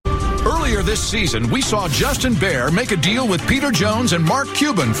Earlier this season, we saw Justin Bear make a deal with Peter Jones and Mark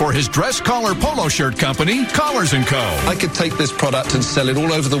Cuban for his dress collar polo shirt company, Collars & Co. I could take this product and sell it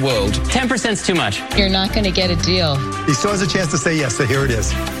all over the world. 10%'s too much. You're not going to get a deal. He still has a chance to say yes, so here it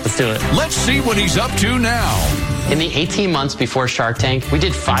is. Let's do it. Let's see what he's up to now. In the 18 months before Shark Tank, we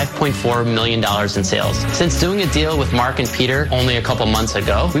did $5.4 million in sales. Since doing a deal with Mark and Peter only a couple months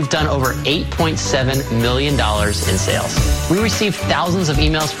ago, we've done over $8.7 million in sales. We received thousands of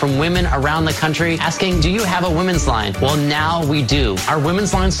emails from women around the country asking, do you have a women's line? Well, now we do. Our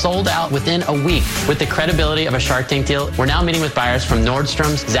women's line sold out within a week. With the credibility of a Shark Tank deal, we're now meeting with buyers from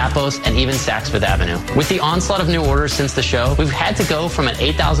Nordstrom's, Zappos, and even Saks Fifth Avenue. With the onslaught of new orders since the show, we've had to go from an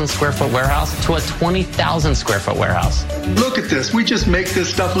 8,000 square foot warehouse to a 20,000 square foot warehouse. Look at this. We just make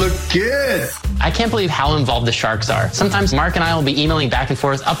this stuff look good. I can't believe how involved the Sharks are. Sometimes Mark and I will be emailing back and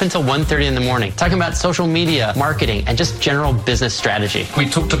forth up until 1:30 in the morning, talking about social media, marketing, and just general business strategy. We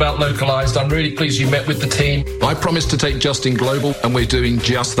talked about Localized. I'm really pleased you met with the team. I promised to take Justin global, and we're doing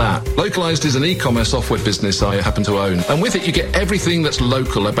just that. Localized is an e-commerce software business I happen to own. And with it, you get everything that's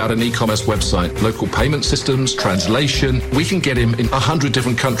local about an e-commerce website. Local payment systems, translation. We can get him in 100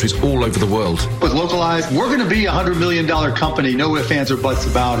 different countries all over the world. With Localized, we're going to be a $100 million company. No ifs, ands, or buts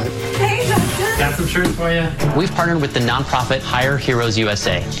about it. Hey, Justin. Got some shirts for you. We've partnered with the nonprofit Hire Heroes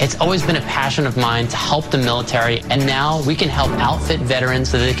USA. It's always been a passion of mine to help the military, and now we can help outfit veterans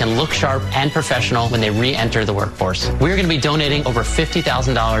so that they can look sharp and professional when they re-enter the workforce. We're going to be donating over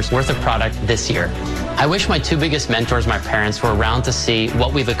 $50,000 worth of product this year. I wish my two biggest mentors, my parents, were around to see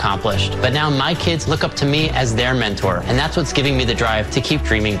what we've accomplished. But now my kids look up to me as their mentor, and that's what's giving me the drive to keep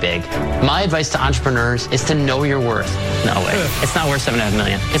dreaming big. My advice to entrepreneurs is to know your worth. No way. It's not worth $7.5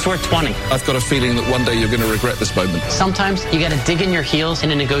 million. It's worth 20. I've got a feeling that one day you're going to regret this moment. Sometimes you got to dig in your heels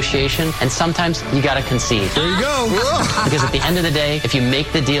in a negotiation, and sometimes you got to concede. There you go. Because at the end of the day, if you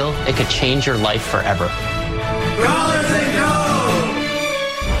make the deal, it could change your life forever.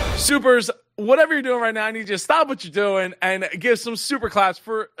 Supers, whatever you're doing right now, I need you to stop what you're doing and give some super claps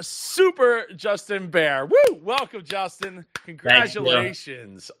for Super Justin Bear. Woo! Welcome, Justin.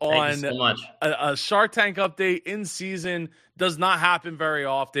 Congratulations on so much. A Shark Tank update in season. Does not happen very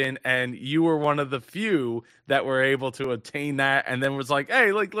often, and you were one of the few that were able to attain that, and then was like,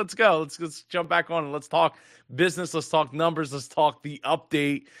 hey, like, let's go. Let's jump back on and let's talk business. Let's talk numbers. Let's talk the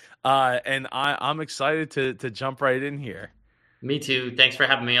update. And I'm excited to jump right in here. Me too. Thanks for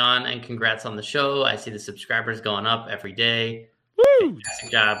having me on, and congrats on the show. I see the subscribers going up every day. Woo!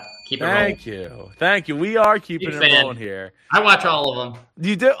 Fantastic job. Keep it rolling. Thank you. We are keeping it rolling here. I watch all of them.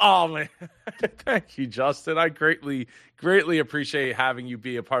 You do? Oh, man. Thank you, Justin. I greatly appreciate having you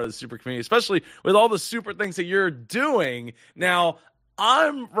be a part of the super community, especially with all the super things that you're doing. Now,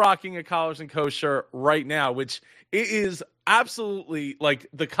 I'm rocking a Collars & Co. shirt right now, which it is absolutely, like,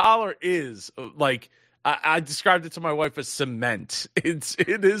 the collar is, like, I described it to my wife as cement. It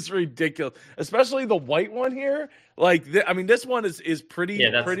is ridiculous, especially the white one here. Like, this one is pretty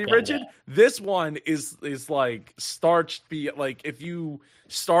rigid. Yeah. This one is like starched. Like if you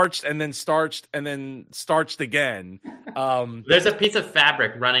starched and then starched again. There's a piece of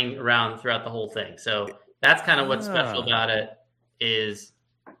fabric running around throughout the whole thing. So that's kind of what's special about it. Is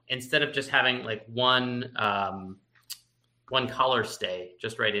instead of just having like one collar stay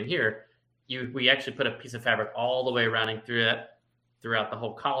just right in here. We actually put a piece of fabric all the way around throughout the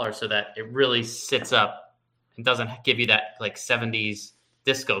whole collar so that it really sits up and doesn't give you that like 70s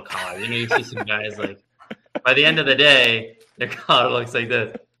disco collar. You see some guys like by the end of the day, their collar looks like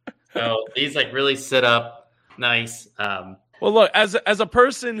this. So these like really sit up nice. Well, look, as a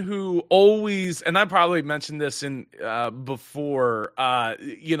person who always, and I probably mentioned this in before,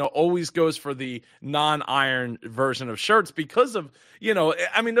 always goes for the non-iron version of shirts because of,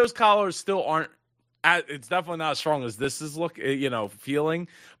 those collars still aren't, it's definitely not as strong as this is feeling,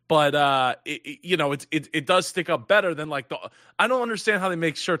 but it does stick up better than like I don't understand how they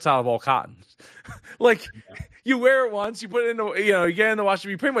make shirts out of all cotton. Like you wear it once, you put it in the, you get in the washer,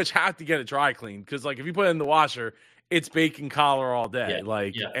 you pretty much have to get it dry cleaned because like if you put it in the washer, it's baking collar all day,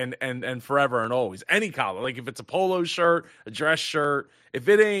 and forever and always. Any collar, like if it's a polo shirt, a dress shirt, if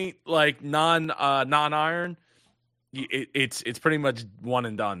it ain't like non-iron, it's pretty much one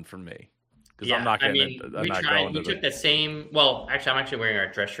and done for me. Because I'm not getting we took the same. Well, actually, I'm actually wearing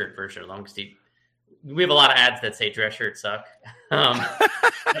our dress shirt version, long sleeve. We have a lot of ads that say dress shirts suck.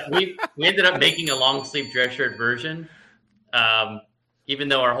 We ended up making a long sleeve dress shirt version. Even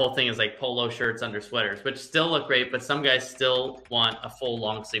though our whole thing is like polo shirts under sweaters, which still look great, but some guys still want a full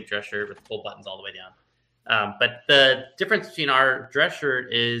long sleeve dress shirt with full buttons all the way down. But the difference between our dress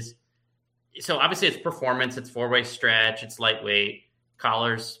shirt is, so obviously it's performance, it's 4-way stretch, it's lightweight.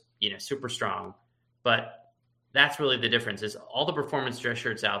 Collars, super strong. But that's really the difference is all the performance dress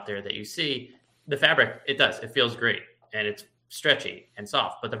shirts out there that you see, the fabric, it feels great and it's stretchy and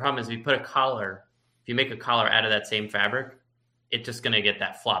soft. But the problem is if you make a collar out of that same fabric, it's just going to get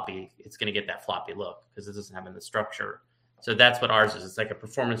that floppy. It's going to get that floppy look because it doesn't have the structure. So that's what ours is. It's like a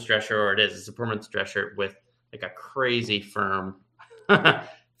performance dress shirt, or it's a performance dress shirt with like a crazy firm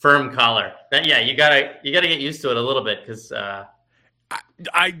collar. But yeah, you gotta get used to it a little bit because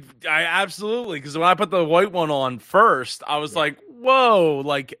I absolutely, because when I put the white one on first, I was like, whoa,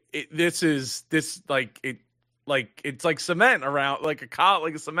 like it's like cement around, like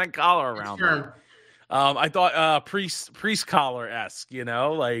a cement collar around them. I thought priest collar-esque,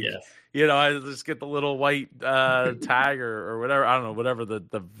 like, I just get the little white tag or whatever. I don't know, whatever the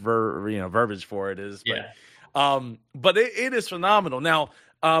verbiage for it is. But it is phenomenal. Now,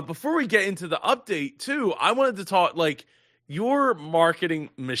 before we get into the update too, I wanted to talk, like, your marketing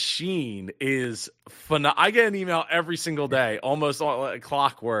machine is phenomenal. I get an email every single day, almost like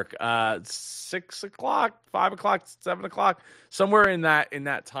clockwork. 6 o'clock, 5 o'clock, 7 o'clock, somewhere in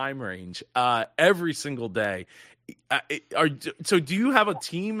that time range. Every single day. So do you have a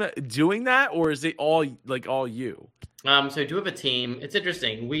team doing that, or is it all you? So I do have a team. It's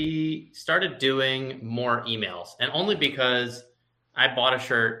interesting. We started doing more emails, and only because I bought a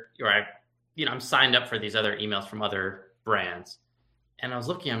shirt, or I'm signed up for these other emails from other brands. And I was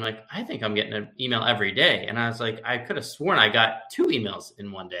looking, I'm like, I think I'm getting an email every day. And I was like, I could have sworn I got 2 emails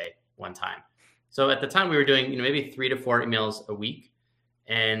in one day, one time. So at the time we were doing, maybe 3 to 4 emails a week.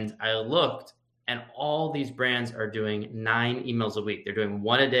 And I looked, and all these brands are doing 9 emails a week. They're doing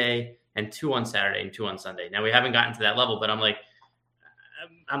 1 a day and 2 on Saturday and 2 on Sunday. Now we haven't gotten to that level, but I'm like,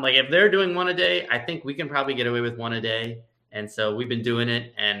 if they're doing 1 a day, I think we can probably get away with 1 a day. And so we've been doing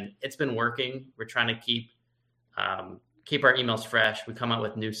it, and it's been working. We're trying to keep our emails fresh. We come out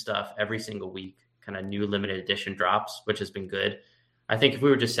with new stuff every single week, kind of new limited edition drops, which has been good. I think if we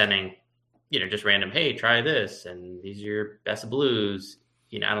were just sending, just random, hey, try this, and these are your best blues,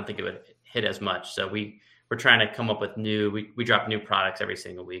 I don't think it would hit as much. So we're trying to come up with we drop new products every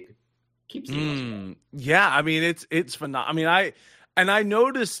single week. Keeps the emails fresh. Yeah, it's phenomenal. I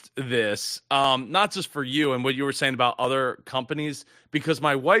noticed this, not just for you and what you were saying about other companies, because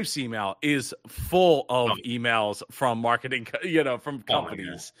my wife's email is full of emails from marketing, from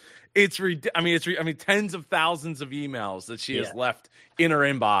companies. It's tens of thousands of emails that she has left in her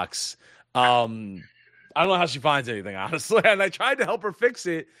inbox. I don't know how she finds anything, honestly. And I tried to help her fix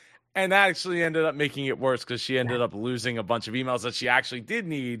it, and that actually ended up making it worse because she ended up losing a bunch of emails that she actually did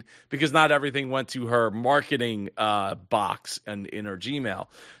need, because not everything went to her marketing box and in her Gmail.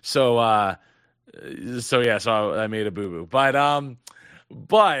 So I made a boo-boo.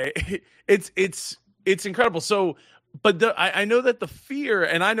 But it's incredible. So, but I know that the fear,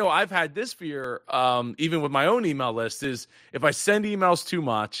 and I know I've had this fear, even with my own email list, is if I send emails too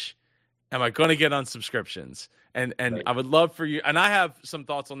much, am I going to get unsubscriptions? And right. I would love for you, and I have some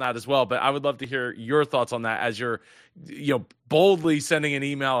thoughts on that as well, but I would love to hear your thoughts on that as you're, boldly sending an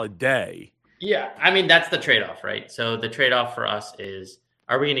email a day. Yeah. That's the trade-off, right? So the trade-off for us is,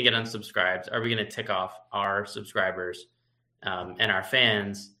 are we going to get unsubscribes? Are we going to tick off our subscribers and our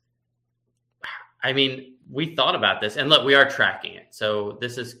fans? We thought about this, and look, we are tracking it. So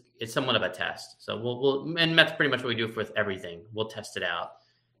it's somewhat of a test. So and that's pretty much what we do with everything. We'll test it out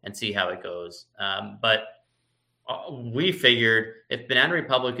and see how it goes. But we figured if Banana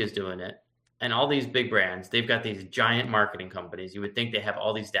Republic is doing it, and all these big brands, they've got these giant marketing companies, you would think they have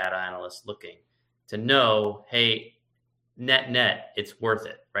all these data analysts looking to know, hey, net, it's worth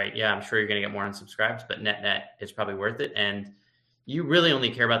it, right? Yeah, I'm sure you're going to get more unsubscribes, but net, it's probably worth it. And you really only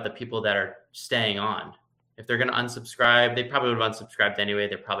care about the people that are staying on. If they're going to unsubscribe, they probably would have unsubscribed anyway.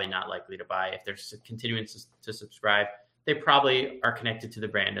 They're probably not likely to buy. If they're continuing to subscribe, they probably are connected to the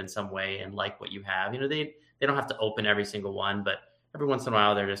brand in some way and like what you have. They don't have to open every single one, but every once in a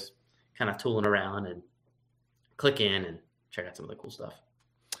while, they're just kind of tooling around and click in and check out some of the cool stuff.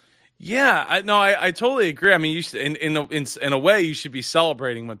 Yeah, I totally agree. You should, in a way, you should be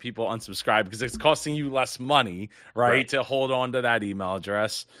celebrating when people unsubscribe, because it's costing you less money, right. to hold on to that email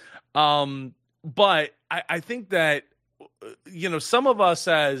address. But I think that, some of us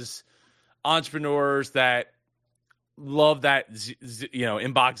as entrepreneurs that love that,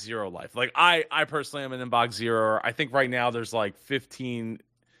 inbox zero life. Like I personally am an inbox zero. I think right now there's like 15.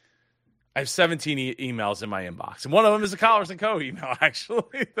 I have 17 emails in my inbox, and one of them is a Collars & Co. email,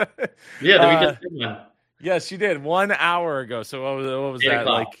 actually. Yeah, we just did one. Yes, you did 1 hour ago. So what was that?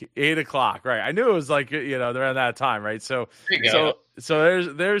 Like 8 o'clock, right? I knew it was like around that time, right? So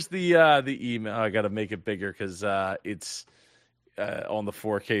there's the email. I got to make it bigger because on the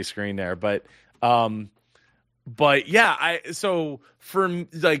 4K screen there, but yeah, so for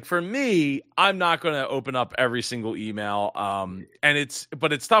me, I'm not going to open up every single email. And it's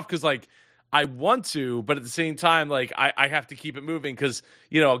tough because like I want to, but at the same time, like I have to keep it moving because,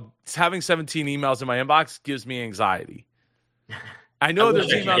 having 17 emails in my inbox gives me anxiety. I know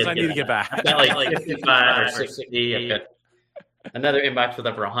there's emails I need to get back. I've got like 55 or 60. I've got another inbox with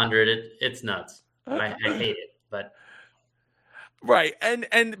over 100. It's nuts. I hate it, but. Right.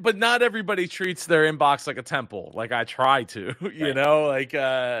 But not everybody treats their inbox like a temple. Like I try to, like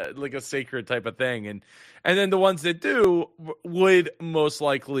a sacred type of thing. And then the ones that do would most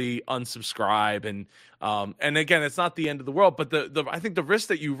likely unsubscribe. And again, it's not the end of the world, but I think the risk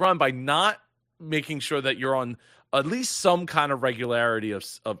that you run by not making sure that you're on at least some kind of regularity of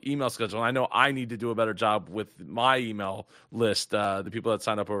email schedule. And I know I need to do a better job with my email list, the people that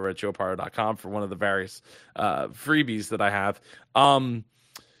sign up over at joepardo.com for one of the various freebies that I have.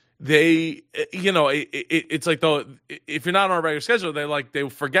 It's like, though, if you're not on a regular schedule, they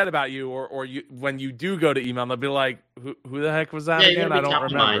forget about you, or you, when you do go to email, they'll be like, who the heck was that again? I don't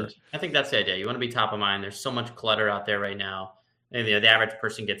remember. Mind. I think that's the idea. You want to be top of mind. There's so much clutter out there right now. And, the average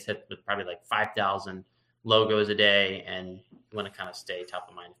person gets hit with probably like 5,000 logos a day, and you want to kind of stay top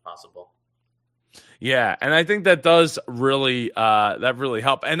of mind if possible. Yeah, and I think that does really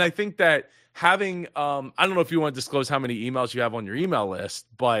help. And I think that having I don't know if you want to disclose how many emails you have on your email list,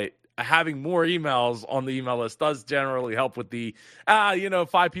 but having more emails on the email list does generally help with the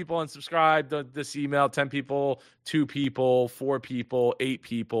 5 people unsubscribed this email, 10 people, 2 people, 4 people, 8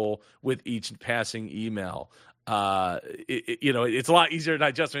 people with each passing email. It's a lot easier to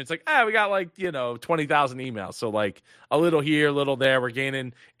digest when it's like, we got 20,000 emails. So like a little here, a little there. We're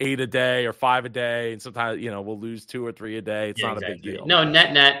gaining 8 a day or 5 a day. And sometimes, we'll lose 2 or 3 a day. It's not exactly a big deal. No,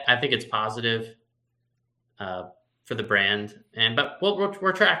 net, I think it's positive for the brand. But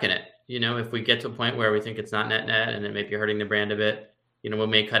we're tracking it. If we get to a point where we think it's not net and it may be hurting the brand a bit, we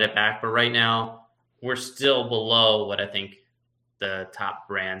may cut it back. But right now we're still below what I think the top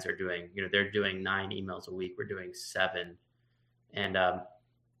brands are doing. They're doing 9 emails a week. We're doing 7. And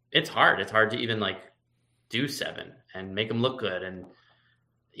it's hard. It's hard to even do 7 and make them look good. And,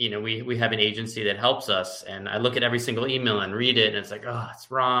 we have an agency that helps us. And I look at every single email and read it. And it's like, oh, it's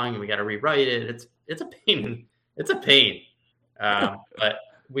wrong. And we got to rewrite it. It's a pain. It's a pain. But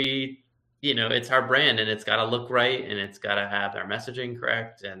it's our brand, and it's got to look right, and it's got to have our messaging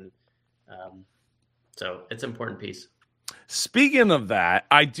correct. And so it's an important piece. Speaking of that,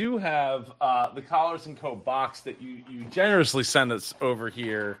 I do have the Collars & Co. box that you generously sent us over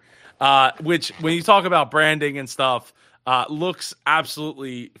here, which, when you talk about branding and stuff, looks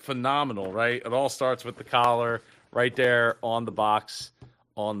absolutely phenomenal, right? It all starts with the collar right there on the box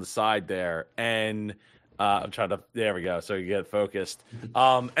on the side there. And I'm trying to, there we go, so you get focused.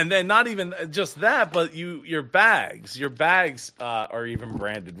 And then not even just that, but your bags are even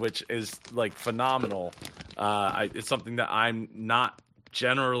branded, which is phenomenal. It's something that I'm not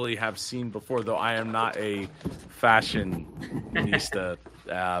generally have seen before, though I am not a fashionista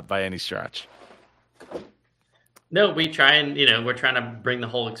by any stretch. No, we try and, we're trying to bring the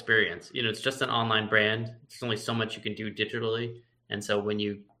whole experience. It's just an online brand. There's only so much you can do digitally. And so when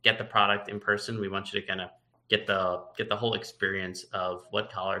you get the product in person, we want you to kind of get the whole experience of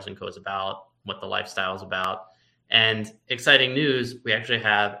what Collars & Co. is about, what the lifestyle is about. And exciting news, we actually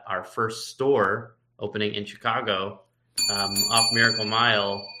have our first store opening in Chicago, off Miracle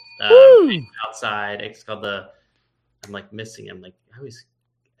Mile, outside. It's called I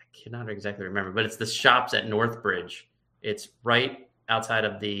cannot exactly remember, but it's the Shops at Northbridge. It's right outside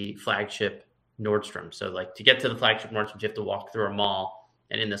of the flagship Nordstrom. So to get to the flagship Nordstrom, you have to walk through a mall,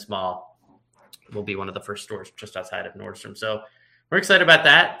 and in this mall will be one of the first stores just outside of Nordstrom. So we're excited about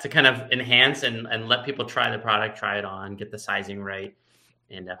that, to kind of enhance and let people try the product, try it on, get the sizing right.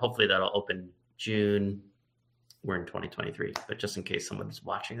 And hopefully that'll open June. We're in 2023, but just in case someone's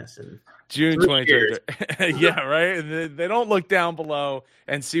watching this in June 2023. Yeah, right. They don't look down below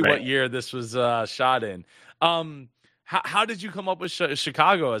and see what year this was shot in. How did you come up with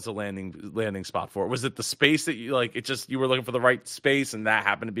Chicago as a landing spot for it? Was it the space that you you were looking for the right space, and that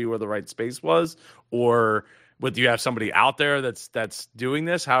happened to be where the right space was? Or do you have somebody out there that's doing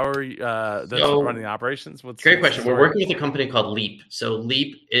this? How are you running the operations? Great question. We're working with a company called Leap. So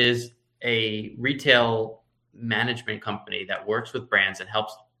Leap is a retail management company that works with brands and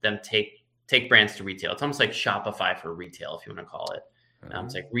helps them take brands to retail. It's almost like Shopify for retail, if you want to call it.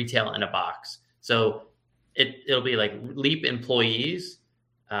 It's like retail in a box. So it'll be like Leap employees,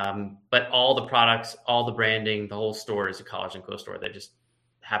 but all the products, all the branding, the whole store is a Collars & Co. store that just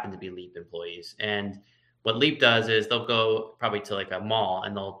happen to be Leap employees. And what Leap does is they'll go probably to like a mall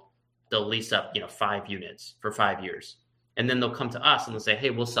and they'll lease up, 5 units for 5 years. And then they'll come to us and they'll say, hey,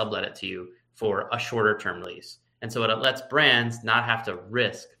 we'll sublet it to you for a shorter term lease. And so it lets brands not have to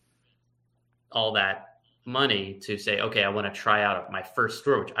risk all that money to say, okay, I want to try out my first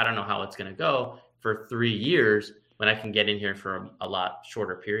store, which I don't know how it's going to go for 3 years when I can get in here for a lot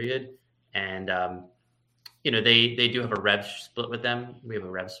shorter period. And, they do have a rev split with them. We have a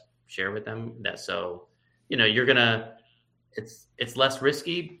rev share with them so, it's less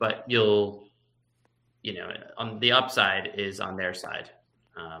risky, but on the upside is on their side.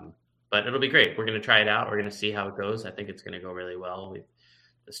 But it'll be great. We're going to try it out. We're going to see how it goes. I think it's going to go really well.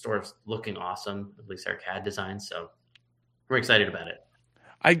 The store's looking awesome, at least our CAD design. So we're excited about it.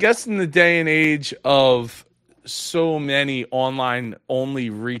 I guess in the day and age of so many online only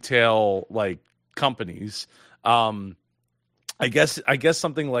retail like companies, I guess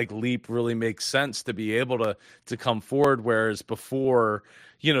something like Leap really makes sense to be able to come forward. Whereas before,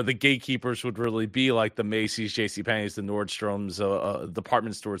 the gatekeepers would really be like the Macy's, JCPenney's, the Nordstroms,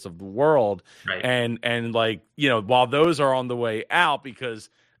 department stores of the world. Right. And like, while those are on the way out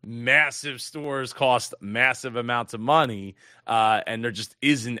because massive stores cost massive amounts of money, and there just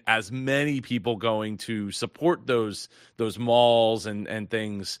isn't as many people going to support those malls and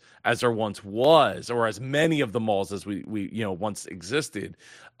things as there once was, or as many of the malls as we once existed.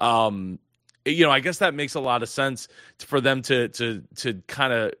 I guess that makes a lot of sense for them to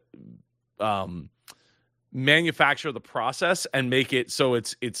kind of manufacture the process and make it so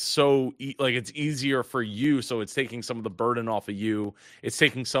it's easier for you. So it's taking some of the burden off of you. It's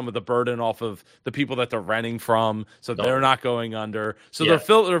taking some of the burden off of the people that they're renting from, so they're not going under. So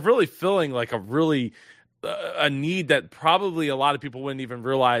they're really filling like a need that probably a lot of people wouldn't even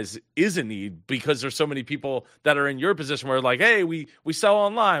realize is a need, because there's so many people that are in your position where like, hey, we sell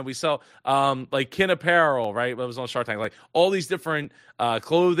online, we sell like Kin Apparel, right? It was on Shark Tank, like all these different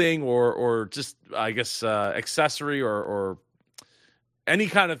clothing or just I guess accessory or any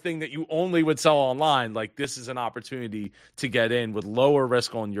kind of thing that you only would sell online. Like this is an opportunity to get in with lower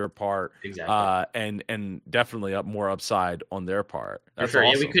risk on your part, exactly, and definitely more upside on their part. That's for sure.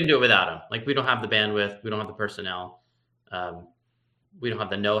 Awesome. Yeah, we couldn't do it without them. Like we don't have the bandwidth, we don't have the personnel, we don't have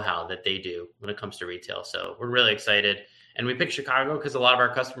the know-how that they do when it comes to retail. So we're really excited, and we picked Chicago because a lot of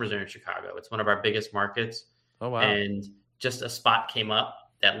our customers are in Chicago. It's one of our biggest markets. Oh wow! And just a spot came up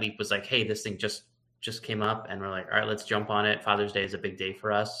that Leap was like, hey, this thing just came up, and we're like, all right, let's jump on it. Father's Day is a big day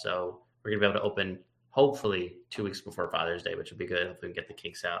for us, so we're gonna be able to open hopefully 2 weeks before Father's Day, which would be good if we can get the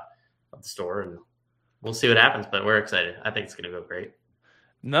kinks out of the store, and we'll see what happens. But we're excited. I think it's gonna go great.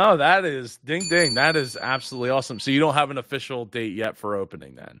 No, that is ding ding. That is absolutely awesome. So you don't have an official date yet for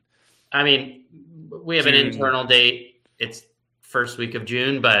opening, then? I mean, we have an internal date. It's first week of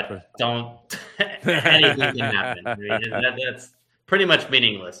June, but don't anything can happen. I mean, that's pretty much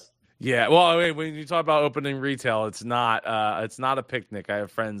meaningless. Yeah, well, when you talk about opening retail, it's not a picnic. I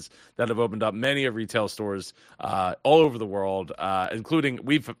have friends that have opened up many of retail stores all over the world, including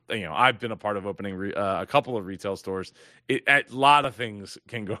I've been a part of opening a couple of retail stores. A lot of things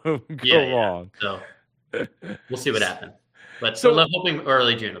can go wrong. So we'll see what happens. But we're hoping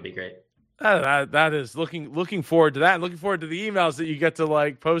early June will be great. That is looking forward to that. And looking forward to the emails that you get to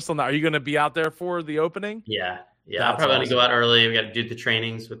like post on that. Are you going to be out there for the opening? Yeah. Yeah, I'll probably go out early. We got to do the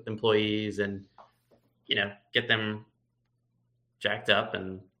trainings with employees and, get them jacked up.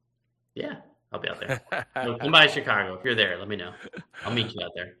 And yeah, I'll be out there. So come by Chicago. If you're there, let me know. I'll meet you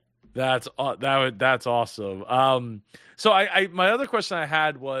out there. That's awesome. So my other question I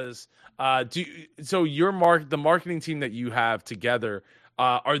had was, the marketing team that you have together,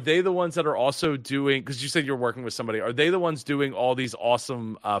 are they the ones that are also doing, because you said you're working with somebody, are they the ones doing all these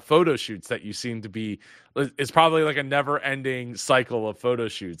awesome photo shoots that you seem to be, it's probably like a never ending cycle of photo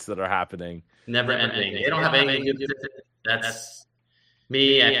shoots that are happening. Never ending. They don't have anything to do with it. That's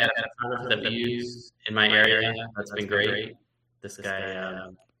me. I had a photographer that we use in my area. That's been great. This guy,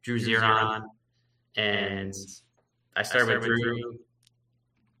 Drew Zeron. And I started with Drew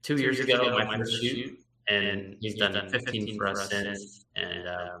 2 years ago, my first shoot. And he's done 15 for us since, and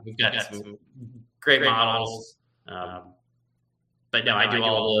we've got some great models. But no, I do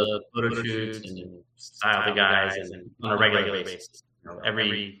all the photo shoots and style the guys, and on a regular basis.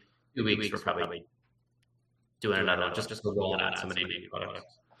 Every 2 weeks, we're probably doing another one, just to roll out some of the new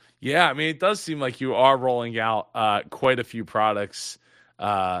products. Yeah, I mean, it does seem like you are rolling out quite a few products,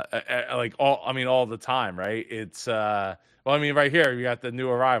 all the time, right? It's right here you got the new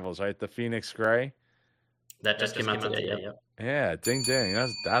arrivals, right? The Phoenix Gray. That just came out today. Yeah, ding ding.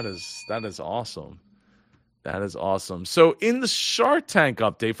 That is awesome. That is awesome. So in the Shark Tank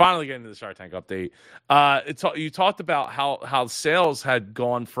update, finally getting to the Shark Tank update, you talked about how sales had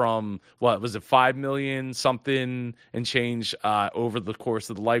gone from, what was it, 5 million something and change over the course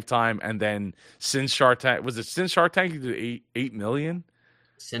of the lifetime, and then since Shark Tank, you did 8 million?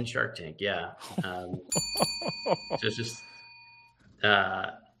 Since Shark Tank, yeah. So it's just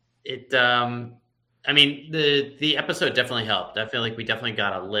I mean, the episode definitely helped. I feel like we definitely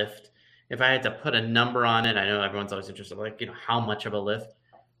got a lift. If I had to put a number on it, I know everyone's always interested, like, how much of a lift?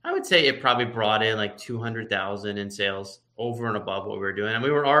 I would say it probably brought in like 200,000 in sales over and above what we were doing. And we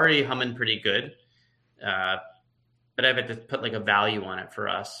were already humming pretty good. But I had to put like a value on it for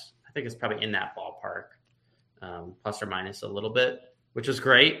us. I think it's probably in that ballpark, plus or minus a little bit, which was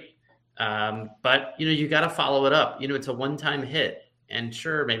great. But, you got to follow it up. It's a one-time hit. And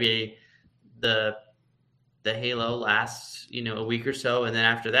sure, maybe the halo lasts, a week or so. And then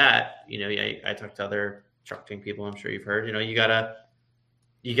after that, I talked to other Shark Tank people, I'm sure you've heard, you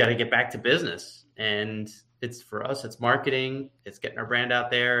gotta get back to business. And it's, for us, it's marketing, it's getting our brand out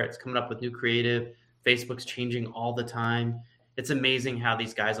there, it's coming up with new creative. Facebook's changing all the time. It's amazing how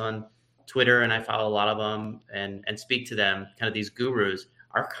these guys on Twitter, and I follow a lot of them and speak to them, kind of these gurus,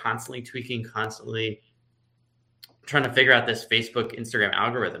 are constantly tweaking, constantly trying to figure out this Facebook, Instagram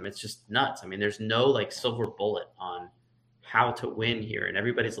algorithm. It's just nuts. I mean, there's no like silver bullet on how to win here, and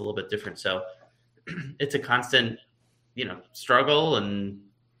everybody's a little bit different. So it's a constant, struggle and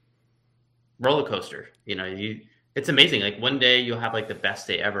roller coaster. It's amazing. Like one day you'll have like the best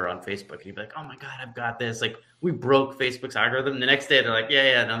day ever on Facebook, and you'll be like, "Oh my God, I've got this!" Like we broke Facebook's algorithm. The next day they're like,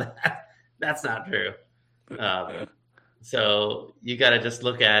 "Yeah, no, that's not true." So you got to just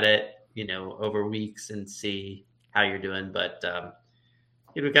look at it, over weeks and see how you're doing. But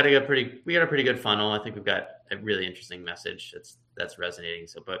we got a pretty good funnel. I think we've got a really interesting message that's resonating.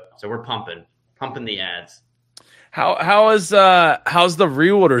 So we're pumping the ads. How's the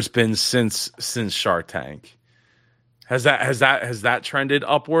reorders been since Shark Tank? Has that trended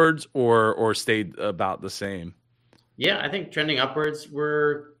upwards or stayed about the same? Yeah, I think trending upwards.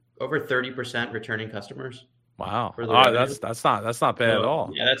 We're over 30% returning customers. Wow. That's not bad at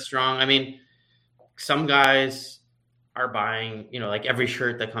all. Yeah, that's strong. I mean, some guys are buying, like every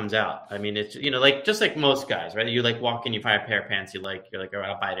shirt that comes out. I mean, it's, like, just like most guys, right? You like walk in, you find a pair of pants you like, you're like, all right,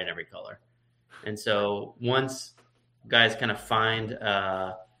 I'll buy it in every color. And so once guys kind of find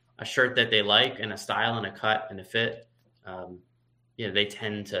a shirt that they like and a style and a cut and a fit, they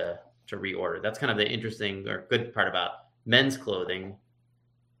tend to reorder. That's kind of the interesting or good part about men's clothing.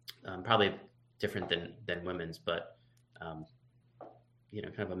 Probably different than women's, but kind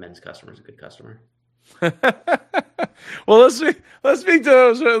of a men's customer is a good customer. Well, let's speak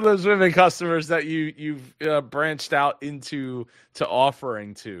to those women customers that you've branched out into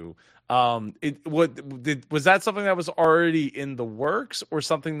offering to. Was that something that was already in the works, or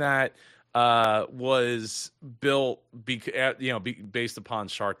something that was built based upon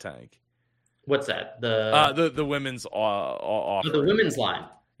Shark Tank? What's that? The women's offering. The women's line.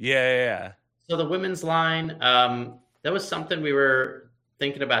 Yeah. So the women's line, that was something we were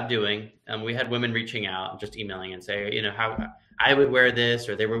thinking about doing. We had women reaching out and just emailing and say, how I would wear this,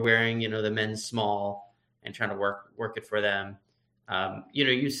 or they were wearing, the men's small, and trying to work it for them.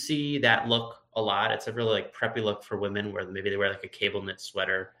 You see that look a lot. It's a really like preppy look for women, where maybe they wear like a cable knit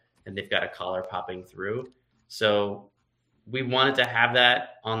sweater and they've got a collar popping through. So we wanted to have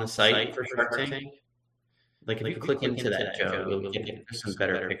that on the site for Shark Tank. Like if you click into that, Joe, you'll get some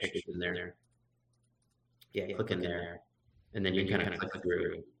better pictures in there. Yeah, click in there, and then you kind of click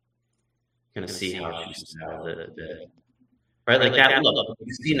through, kind of see how she's styled the right, like that look.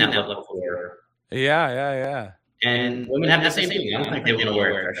 You've seen that look before. Yeah. And women have the same thing. I don't think they want to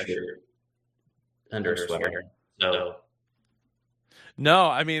wear a dress shirt under a sweater. So no,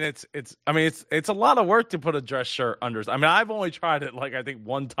 I mean it's a lot of work to put a dress shirt under. I mean, I've only tried it like I think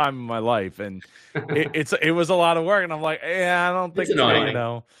one time in my life, and it was a lot of work. And I'm like, yeah, I don't think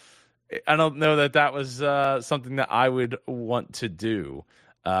I don't know that was something that I would want to do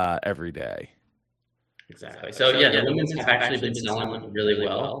every day. Exactly. So yeah, the women's have actually been selling really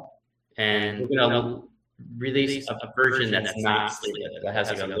well, and we're gonna release a version that's not sleeveless, that has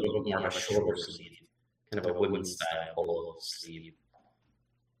like a little bit more of a shorter sleeve, kind of a women's style polo sleeve.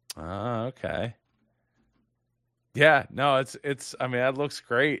 Okay. Yeah, no, it's. I mean, that looks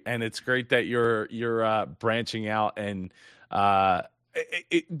great, and it's great that you're branching out. And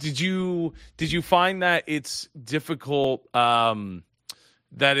did you find that it's difficult?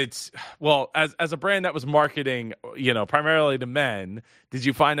 That it's, well, as a brand that was marketing, primarily to men, did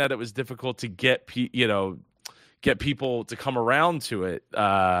you find that it was difficult to get get people to come around to it.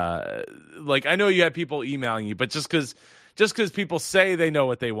 Like, I know you have people emailing you, but just because people say they know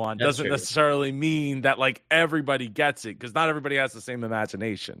what they want doesn't necessarily mean that like everybody gets it, because not everybody has the same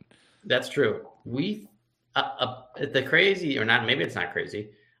imagination. That's true. We the crazy, or not, maybe it's not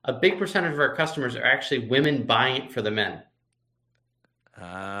crazy, a big percentage of our customers are actually women buying it for the men.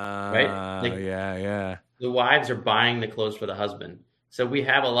 Right? Like, yeah. The wives are buying the clothes for the husband. So we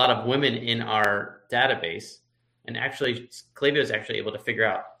have a lot of women in our database, and actually Klaviyo is actually able to figure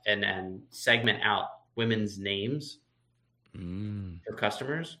out and segment out women's names for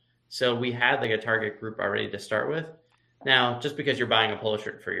customers. So we had like a target group already to start with. Now, just because you're buying a polo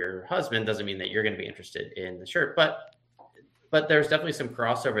shirt for your husband doesn't mean that you're going to be interested in the shirt, but there's definitely some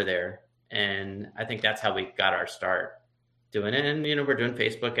crossover there. And I think that's how we got our start doing it. And, we're doing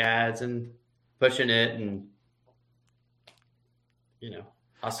Facebook ads and pushing it, and,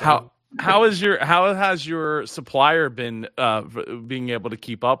 awesome. How has your supplier been being able to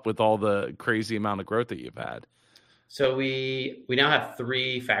keep up with all the crazy amount of growth that you've had? So we now have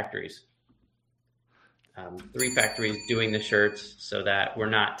 3 factories. 3 factories doing the shirts, so that we're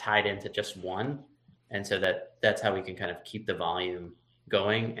not tied into just one. And so that's how we can kind of keep the volume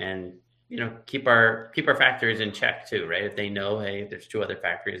going and, keep our factories in check too, right? If they know, hey, there's 2 other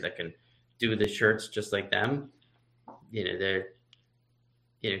factories that can do the shirts just like them, they're,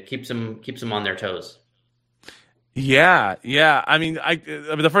 keeps them on their toes. Yeah. I mean,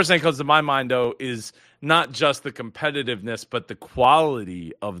 the first thing that comes to my mind though is not just the competitiveness, but the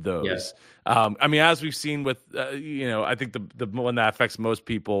quality of those. Yes. I mean, as we've seen with, I think the one that affects most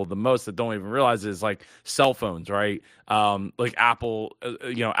people the most that don't even realize it is like cell phones, right? Like Apple,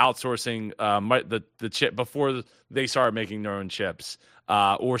 outsourcing the chip before they started making their own chips,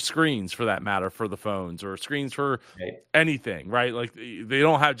 or screens for that matter for the phones, or screens for anything, right? Like they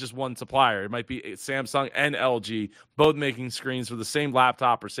don't have just one supplier. It might be Samsung and LG both making screens for the same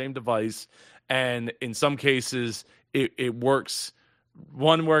laptop or same device. And in some cases, it works.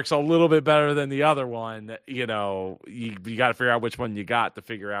 One works a little bit better than the other one. You got to figure out which one you got to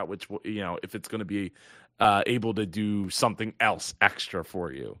figure out which, if it's going to be able to do something else extra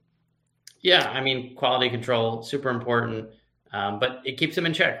for you. Yeah, I mean, quality control, super important, but it keeps them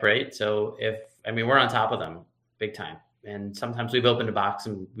in check, right? So we're on top of them big time. And sometimes we've opened a box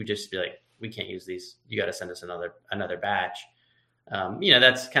and we just be like, we can't use these. You got to send us another batch.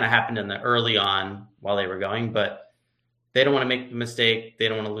 That's kind of happened in the early on while they were going, but they don't want to make the mistake. They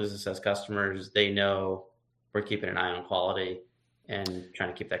don't want to lose us as customers. They know we're keeping an eye on quality and trying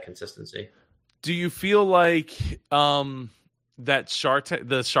to keep that consistency. Do you feel like that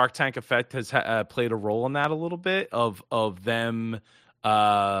the Shark Tank effect has played a role in that a little bit of them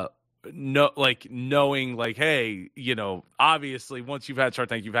knowing like, hey, obviously once you've had Shark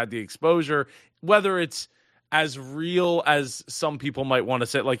Tank, you've had the exposure, whether it's as real as some people might want to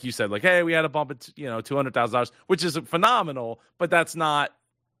say, like you said, like, hey, we had a bump at $200,000, which is phenomenal, but that's not.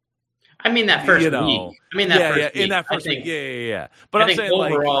 I mean, that first week. I mean, that first week. In that first week. Yeah. But I think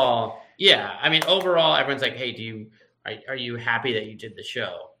overall, overall, everyone's like, hey, are you happy that you did the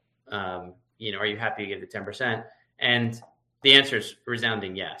show? Are you happy you gave the 10%? And the answer is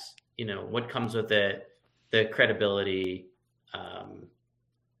resounding yes. What comes with it, the credibility,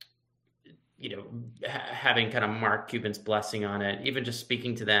 having kind of Mark Cuban's blessing on it, even just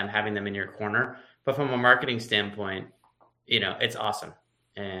speaking to them, having them in your corner. But from a marketing standpoint, it's awesome.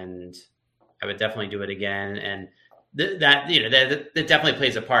 And I would definitely do it again. And that definitely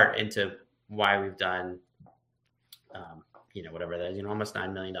plays a part into why we've done, whatever that is, almost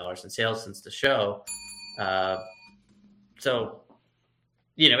 $9 million in sales since the show. So,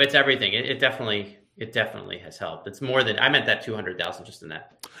 it's everything. It definitely has helped. It's more than I meant that 200,000 just in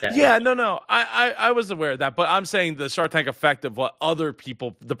that. Yeah, no. I was aware of that, but I'm saying the Shark Tank effect of what other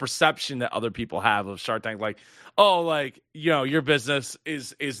people, the perception that other people have of Shark Tank, like, oh, like, your business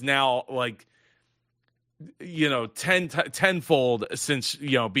is now like, tenfold since,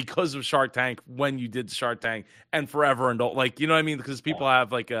 because of Shark Tank, when you did Shark Tank, and forever and like, what I mean? Because people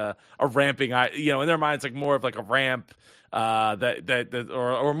have like a ramping, in their minds, like more of like a ramp,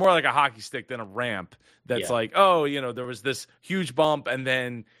 or more like a hockey stick than a ramp. That's like, oh, there was this huge bump and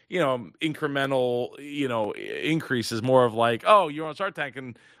then, incremental, increases, more of like, oh, you're on Shark Tank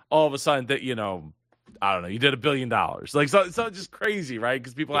and all of a sudden that, I don't know, you did $1 billion. Like, so it's just crazy, right?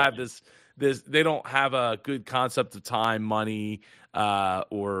 Because people have this, they don't have a good concept of time, money,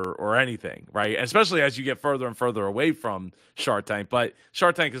 or anything, right? Especially as you get further and further away from Shark Tank. But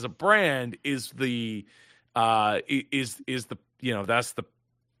Shark Tank as a brand is the, that's the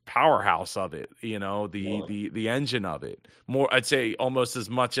powerhouse of it, the engine of it. More, I'd say, almost as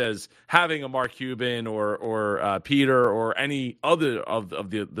much as having a Mark Cuban or Peter or any other of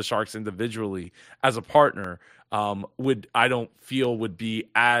the Sharks individually as a partner would be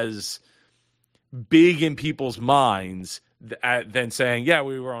as big in people's minds than saying, yeah,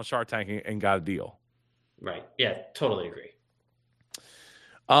 we were on Shark Tank and got a deal. Right. Yeah, totally agree.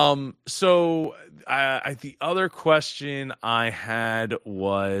 So the other question I had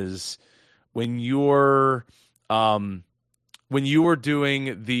was when you were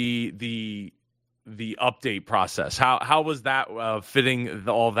doing the update process, how was that fitting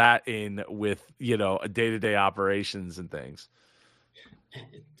all that in with day-to-day operations and things?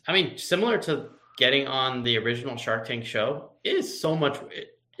 I mean, similar to getting on the original Shark Tank show, it is so much.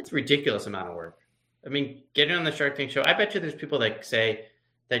 It's a ridiculous amount of work. I mean, getting on the Shark Tank show, I bet you there's people that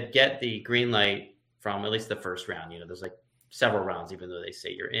get the green light from at least the first round. There's like several rounds, even though they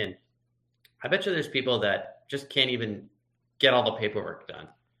say you're in. I bet you there's people that just can't even get all the paperwork done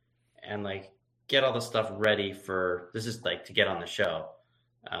and like get all the stuff ready for this is like to get on the show.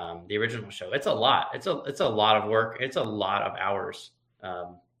 The original show, it's a lot. It's a lot of work. It's a lot of hours.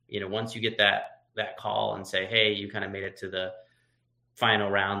 Once you get that call and say, hey, you kind of made it to the final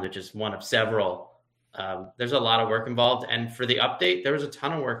round, which is one of several. There's a lot of work involved. And for the update, there was a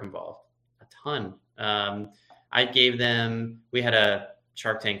ton of work involved, a ton. We had a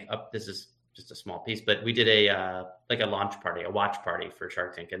Shark Tank up. This is just a small piece, but we did a launch party, a watch party for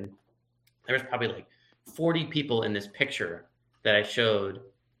Shark Tank. And there was probably like 40 people in this picture that I showed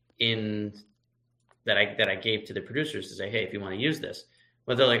that I gave to the producers to say, hey, if you want to use this.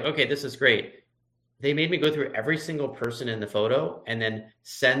 But they're like, okay, this is great. They made me go through every single person in the photo and then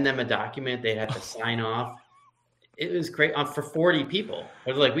send them a document they had to sign off. It was great for 40 people.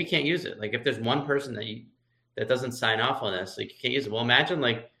 They're like, we can't use it. Like if there's one person that doesn't sign off on this, like you can't use it. Well, imagine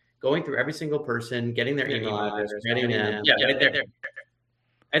like going through every single person, getting their email address, getting them. Yeah, right there.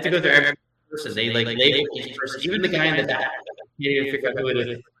 I had to go through every person. They label each person, even the guy in the back. Can't even figure out who it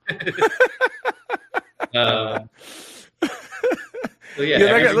is. So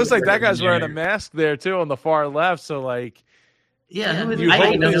it looks like that guy's wearing a mask there too on the far left. So like, yeah, I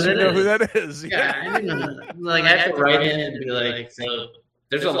didn't know who that is. Yeah, I didn't know. Like I have to write in and be like, so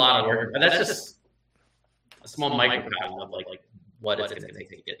there's a lot of work, but that's just a small microcosm of like what it's going to take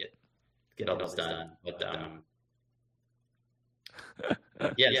to get all this done. But so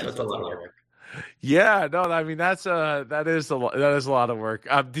it's a lot of work. Yeah, no, I mean that is a lot of work.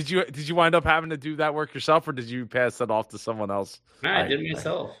 Did you wind up having to do that work yourself, or did you pass that off to someone else? No, I did it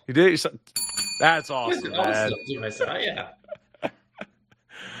myself. You did it yourself? That's awesome, man. Yeah.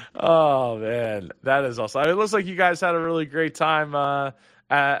 Oh man, that is awesome. It looks like you guys had a really great time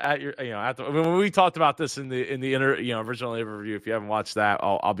at your when we talked about this in the original interview. If you haven't watched that,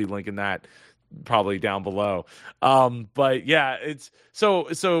 I'll be linking that probably down below. But yeah, it's so.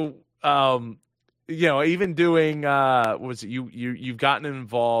 Even doing you've gotten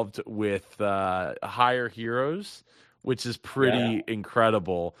involved with Hire Heroes, which is pretty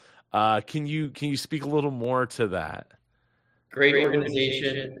incredible. Can you speak a little more to that? Great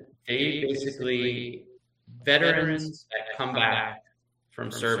organization. They basically veterans that come back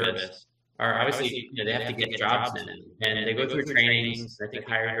from service are obviously they have to get jobs in, and they go through trainings. I think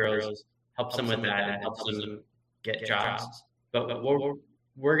Hire Heroes helps them with that and helps them get jobs. But what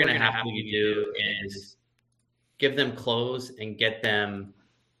we're going to have to do is give them clothes and get them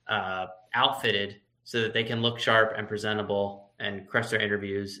outfitted so that they can look sharp and presentable and crush their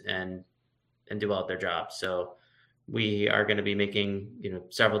interviews and do well at their jobs. So we are going to be making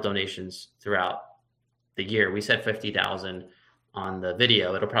several donations throughout the year. We said 50,000 on the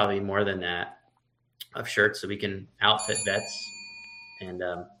video. It'll probably be more than that of shirts so we can outfit vets, and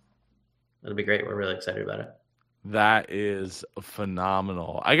it'll be great. We're really excited about it. That is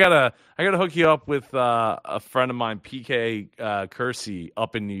phenomenal. I gotta hook you up with a friend of mine, PK Kersey,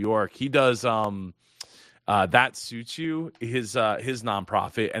 up in New York. He does That Suits You, his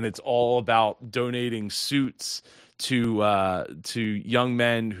nonprofit, and it's all about donating suits to young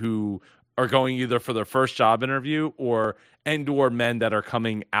men who are going either for their first job interview or men that are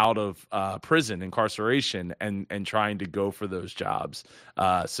coming out of prison, incarceration, and trying to go for those jobs.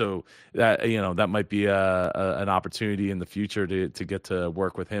 So that might be an opportunity in the future to get to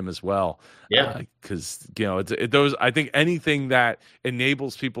work with him as well. Yeah, because those, I think anything that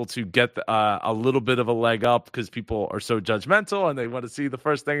enables people to get a little bit of a leg up, because people are so judgmental and they want to see the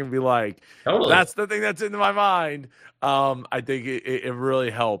first thing and be like, totally, that's the thing that's in my mind. I think it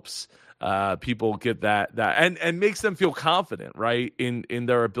really helps. People get that and makes them feel confident, right, in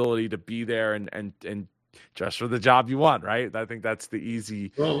their ability to be there and dress for the job you want, right? I think that's the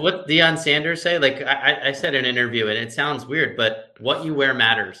easy. Well, what Deion Sanders say? Like I said in an interview, and it sounds weird, but what you wear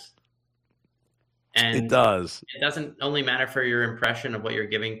matters. And it does. It doesn't only matter for your impression of what you're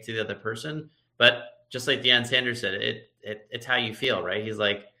giving to the other person, but just like Deion Sanders said, it's how you feel, right? He's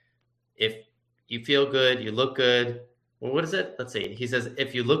like, if you feel good, you look good. Well, what is it? Let's see. He says,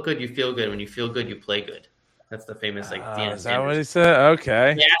 if you look good, you feel good. When you feel good, you play good. That's the famous Deion Sanders. Is that what he said?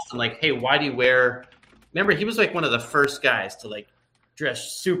 Okay. He asked him like, hey, why do you wear? Remember, he was like one of the first guys to like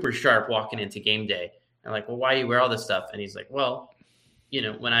dress super sharp walking into game day. And like, well, why do you wear all this stuff? And he's like, well,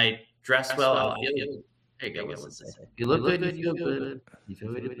 when I dress well, I'll feel good. There you go. Let's say. If you look good, you feel good. You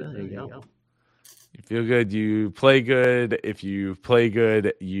feel good, there you go. You feel good, you play good. If you play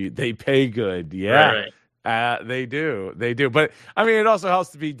good, they pay good. Yeah. Right. They do. But I mean, it also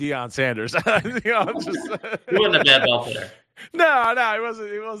helps to be Deion Sanders. He wasn't a bad ball player. No,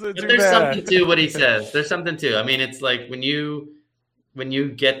 he wasn't. But there's something to what he says. There's something to. I mean, it's like when you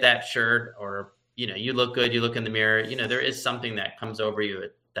get that shirt, or you look good, you look in the mirror. There is something that comes over you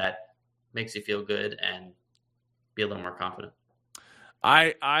that makes you feel good and be a little more confident.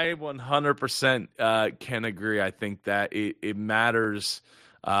 I 100% can agree. I think that it matters.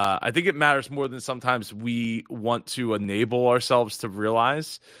 I think it matters more than sometimes we want to enable ourselves to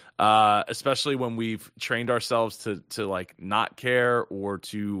realize, especially when we've trained ourselves to like not care or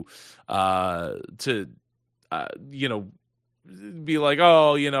to be like,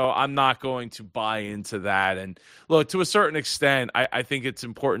 oh, I'm not going to buy into that. And look, to a certain extent, I think it's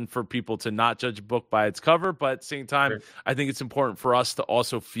important for people to not judge a book by its cover, but at the same time, sure. I think it's important for us to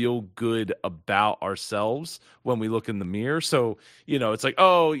also feel good about ourselves when we look in the mirror. So, it's like,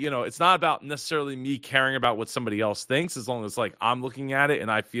 oh, it's not about necessarily me caring about what somebody else thinks, as long as like I'm looking at it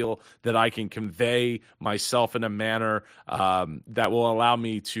and I feel that I can convey myself in a manner that will allow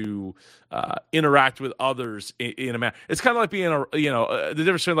me to interact with others in a manner. It's kind of like being the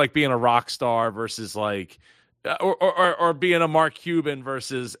difference between like being a rock star versus like, or being a Mark Cuban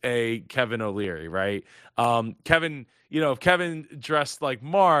versus a Kevin O'Leary, right? Kevin, if Kevin dressed like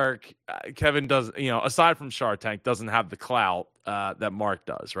Mark, Kevin does, aside from Shark Tank, doesn't have the clout that Mark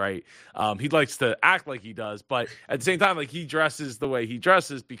does, right? He likes to act like he does, but at the same time, like he dresses the way he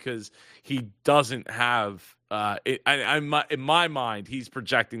dresses because he doesn't have. In my mind, he's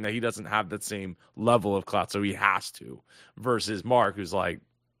projecting that he doesn't have that same level of clout, so he has to. Versus Mark, who's like,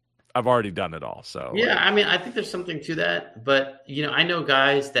 I've already done it all. So yeah, I mean, I think there's something to that. But I know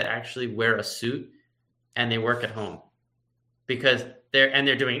guys that actually wear a suit and they work at home because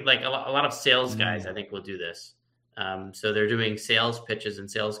they're doing like a lot of sales guys. I think will do this. So they're doing sales pitches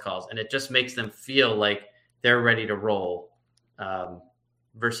and sales calls, and it just makes them feel like they're ready to roll.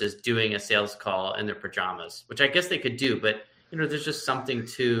 Versus doing a sales call in their pajamas, which I guess they could do, but there's just something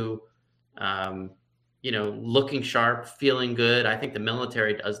to, looking sharp, feeling good. I think the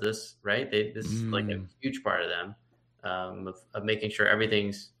military does this, right? This is like a huge part of them, of making sure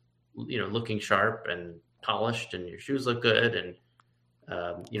everything's, looking sharp and polished, and your shoes look good, and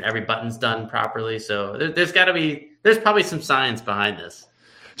every button's done properly. So there's probably some science behind this.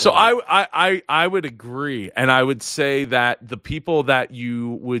 So I would agree, and I would say that the people that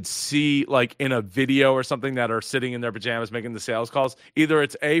you would see like in a video or something that are sitting in their pajamas making the sales calls, either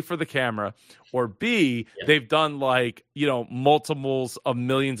it's A, for the camera, or B, they've done like multiples of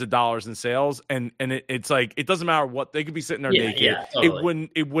millions of dollars in sales, and it's like it doesn't matter what, they could be sitting there naked, totally.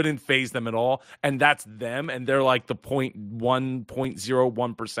 It wouldn't phase them at all, and that's them, and they're like the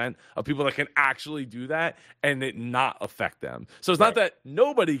 0.01% of people that can actually do that and it not affect them. So it's not that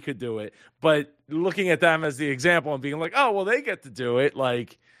nobody could do it, but looking at them as the example and being like, oh well, they get to do it,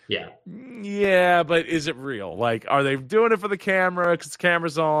 like. Yeah, but is it real? Like, are they doing it for the camera because the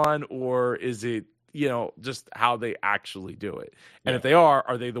camera's on, or is it, just how they actually do it? And if they are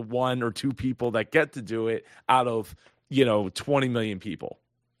they the 1 or 2 people that get to do it out of, 20 million people?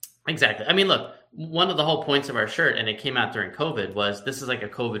 Exactly. I mean, look, one of the whole points of our shirt, and it came out during COVID, was this is like a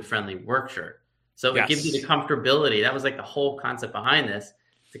COVID-friendly work shirt. So it gives you the comfortability. That was like the whole concept behind this,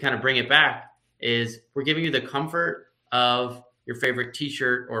 to kind of bring it back, is we're giving you the comfort of your favorite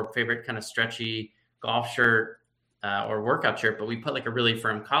t-shirt or favorite kind of stretchy golf shirt or workout shirt, but we put like a really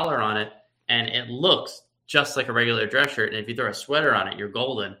firm collar on it, and it looks just like a regular dress shirt. And if you throw a sweater on it, you're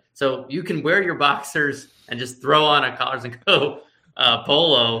golden. So you can wear your boxers and just throw on a collars and go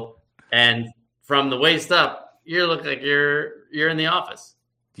polo, and from the waist up, you look like you're in the office.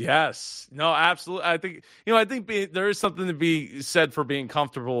 Yes. No, absolutely. I think, there is something to be said for being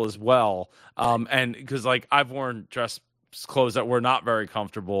comfortable as well. And because like I've worn dress clothes that were not very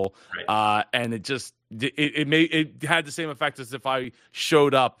comfortable, and it just it had the same effect as if I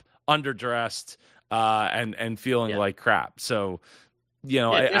showed up underdressed and feeling like crap. So,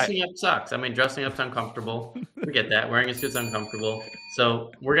 dressing up sucks. I mean, dressing up's uncomfortable. We get that. Wearing a suit's uncomfortable.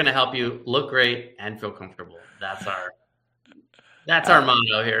 So we're going to help you look great and feel comfortable. That's our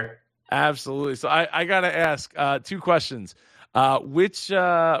motto here. Absolutely. So I got to ask 2 questions. Which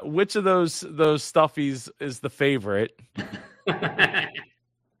of those stuffies is the favorite?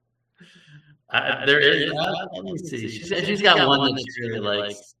 There is. Let me see. She's got one that she really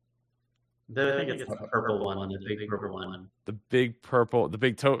likes. I think it's the purple one, the big purple one. The big purple,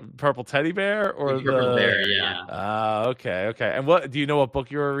 purple teddy bear, or big purple bear? Yeah. Okay. And what do you know? What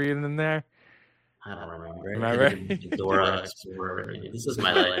book you were reading in there? I don't remember. Dora Explorer. This is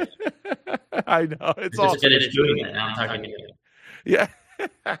my life. I know. It's awesome. Just finished doing it. Now I'm talking to you. Yeah.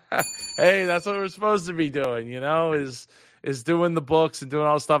 Hey, that's what we're supposed to be doing, is doing the books and doing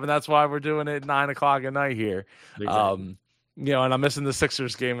all the stuff. And that's why we're doing it at 9:00 at night here. Exactly. And I'm missing the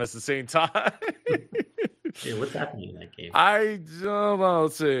Sixers game at the same time. Yeah, what's happening in that game? I don't know.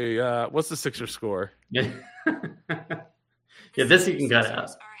 Let's see. What's the Sixers score? Yeah, this you can cut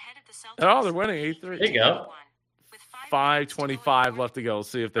out. Oh, they're winning 8-3. There you go. 5:25 left to go. Let's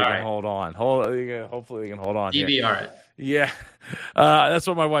see if they can hold on. Hopefully they can hold on. DVR it. Yeah, that's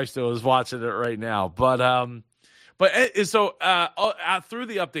what my wife's doing, is watching it right now. But so through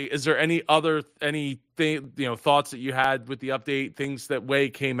the update, is there anything thoughts that you had with the update, things that way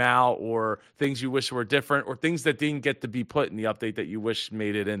came out, or things you wish were different, or things that didn't get to be put in the update that you wish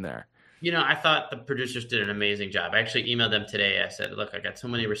made it in there? I thought the producers did an amazing job. I actually emailed them today. I said, look, I got so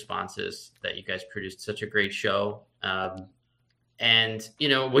many responses that you guys produced such a great show. And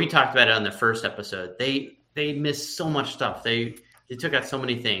we talked about it on the first episode. They missed so much stuff. They took out so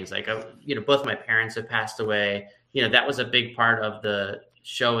many things. Like, both my parents have passed away. That was a big part of the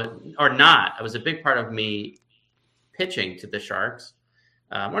show, or not. It was a big part of me pitching to the Sharks.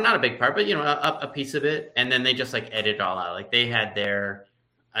 Or not a big part, but, a piece of it. And then they just edit it all out. Like, they had their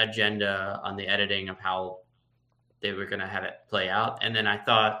agenda on the editing of how they were going to have it play out. And then I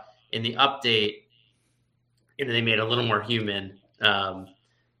thought in the update, they made it a little more human.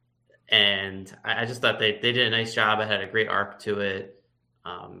 And I just thought they did a nice job. It had a great arc to it.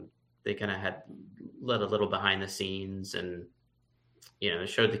 They kind of had let a little behind the scenes, and, they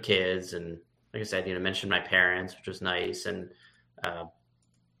showed the kids. And like I said, mentioned my parents, which was nice. And,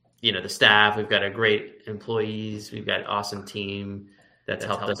 the staff, we've got a great employees. We've got an awesome team that's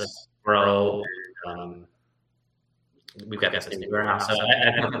helped us grow. We've got this new warehouse. So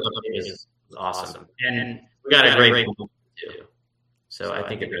I think it was awesome. And we got a great team too. So I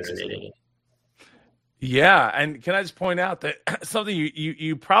think it resonated. Yeah, and can I just point out that something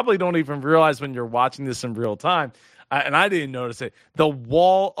you probably don't even realize when you're watching this in real time, and I didn't notice it, the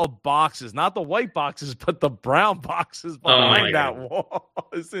wall of boxes, not the white boxes, but the brown boxes behind that wall.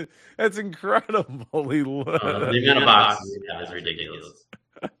 That's incredibly low. The amount of boxes is ridiculous.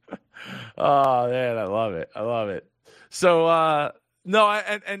 Oh, man, I love it. So, no,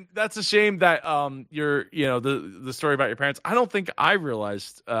 and that's a shame that the story about your parents. I don't think I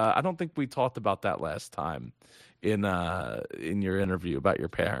realized. I don't think we talked about that last time in your interview about your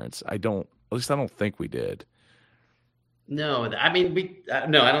parents. At least I don't think we did. No, I mean I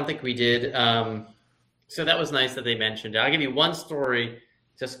don't think we did. So that was nice that they mentioned it. I'll give you one story.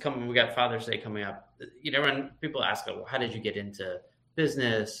 We got Father's Day coming up. When people ask, well, how did you get into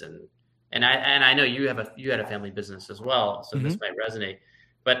business? And I know you had a family business as well, so this might resonate.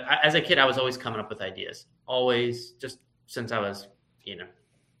 But as a kid, I was always coming up with ideas. Always, just since I was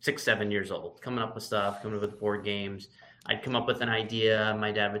 6-7 years old, coming up with stuff, coming up with board games. I'd come up with an idea.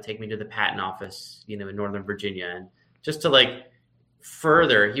 My dad would take me to the patent office, in Northern Virginia, and just to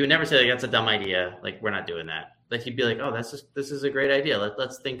further, he would never say that's a dumb idea. We're not doing that. He'd be like, oh, this is a great idea.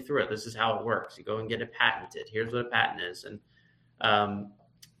 Let's think through it. This is how it works. You go and get it patented. Here's what a patent is. And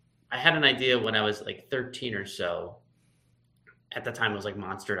I had an idea when I was 13 or so. At the time, it was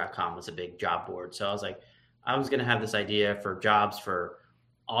Monster.com was a big job board. So I was going to have this idea for jobs for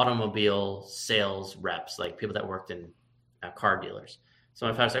automobile sales reps, people that worked in car dealers. So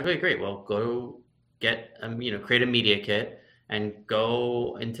I was like, okay, great. Well, go get, create a media kit and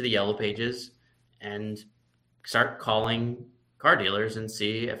go into the Yellow Pages and start calling car dealers and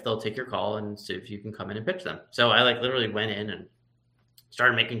see if they'll take your call and see if you can come in and pitch them. So I literally went in and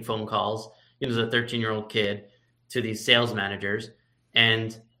started making phone calls, as a 13-year-old kid, to these sales managers.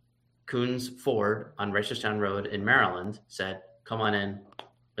 And Coons Ford on Reisterstown Road in Maryland said, come on in.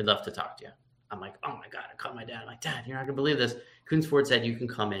 We'd love to talk to you. I'm like, oh my God, I called my dad. I'm like, Dad, you're not going to believe this. Coons Ford said you can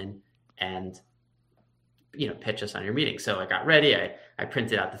come in and, pitch us on your meeting. So I got ready. I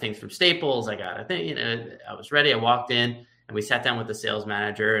printed out the things from Staples. I got a thing, I was ready. I walked in. And we sat down with the sales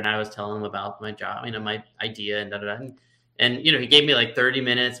manager, and I was telling him about my job, my idea, and da da da. And he gave me like 30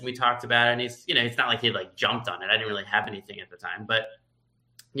 minutes, and we talked about it. And he's, it's not like he like jumped on it. I didn't really have anything at the time, but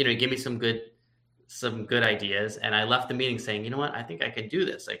he gave me some good ideas. And I left the meeting saying, you know what, I think I can do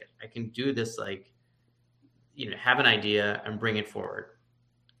this. Like I can do this. Like, have an idea and bring it forward.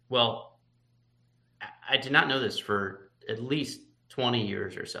 Well, I did not know this for at least 20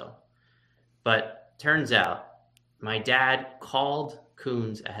 years or so, but turns out my dad called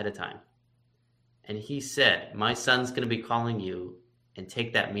Koons ahead of time. And he said, my son's going to be calling you and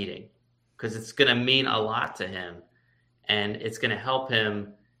take that meeting because it's going to mean a lot to him. And it's going to help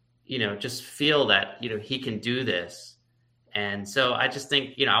him, just feel that, he can do this. And so I just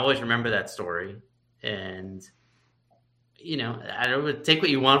think, I always remember that story. And, I don't know, take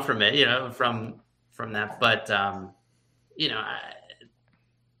what you want from it, from that. But,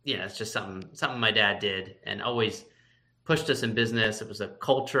 it's just something my dad did and always pushed us in business. It was a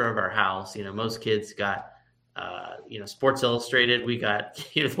culture of our house. Most kids got, Sports Illustrated. We got,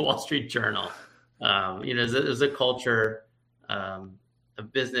 the Wall Street Journal. It was a culture of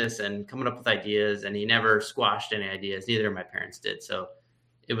business and coming up with ideas. And he never squashed any ideas. Neither of my parents did. So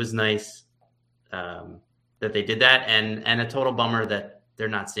it was nice that they did that. And a total bummer that they're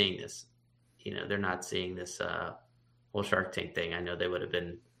not seeing this. They're not seeing this whole Shark Tank thing. I know they would have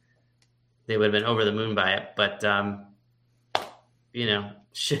been over the moon by it. But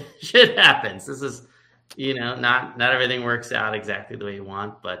shit happens. This is, not everything works out exactly the way you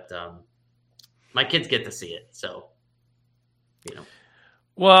want, but my kids get to see it. So,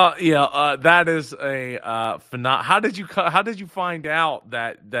 Well, yeah, that is a How did you find out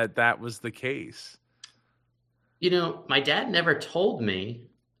that was the case? My dad never told me.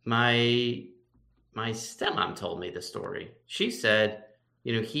 My stepmom told me the story. She said,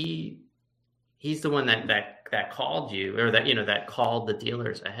 he's the one that called you, or that called the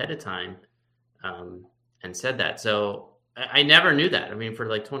dealers ahead of time, and said that. So I never knew that. For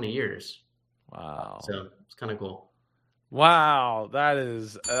like 20 years. Wow. So it's kind of cool. Wow, that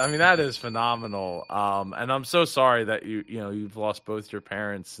is phenomenal. And I'm so sorry that you've lost both your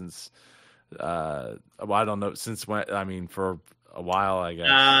parents since I don't know since when. For a while, I guess.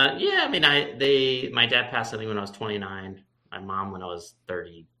 Yeah. My dad passed, I think, when I was 29. My mom when I was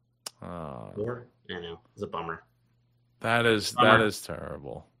 34. I know, it's a bummer. That is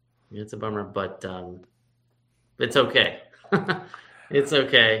terrible. It's a bummer, but it's okay. It's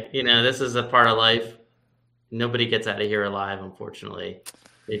okay. This is a part of life. Nobody gets out of here alive, unfortunately.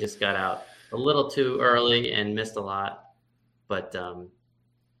 They just got out a little too early and missed a lot. But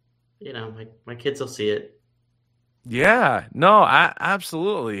my kids will see it. Yeah, no,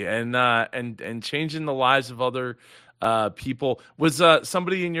 absolutely, and changing the lives of other people. Was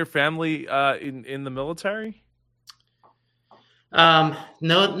somebody in your family in the military? No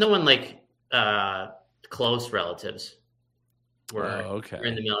one like close relatives were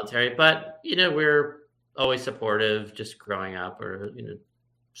in the military, but we're always supportive, just growing up, or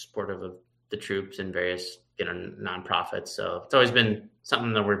supportive of the troops and various nonprofits. So it's always been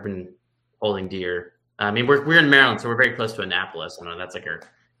something that we've been holding dear. We're in Maryland, so we're very close to Annapolis. I know that's like our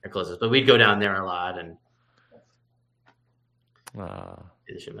closest, but we'd go down there a lot and do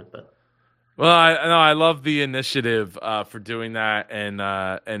the shipment. But well, I love the initiative for doing that, and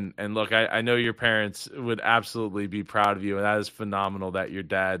look, I know your parents would absolutely be proud of you, and that is phenomenal that your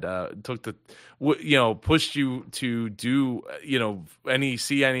dad pushed you to do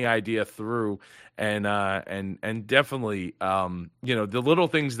see any idea through. And definitely, the little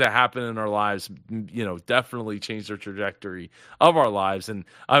things that happen in our lives, definitely change the trajectory of our lives. And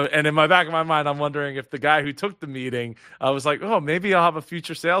in my back of my mind, I'm wondering if the guy who took the meeting, I was like, oh, maybe I'll have a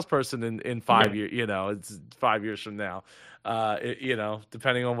future salesperson in 5 years. It's 5 years from now.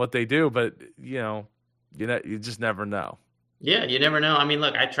 Depending on what they do, but you just never know. Yeah, you never know.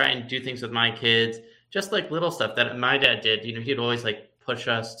 Look, I try and do things with my kids, just like little stuff that my dad did. He'd always like push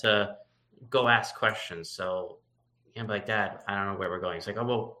us to go ask questions. So I'm like, Dad, I don't know where we're going. He's like, oh,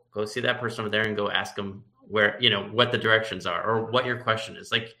 well, go see that person over there and go ask them where, what the directions are or what your question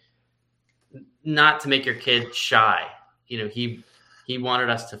is. Like, not to make your kid shy. He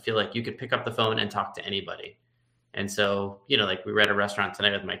wanted us to feel like you could pick up the phone and talk to anybody. And so, like we were at a restaurant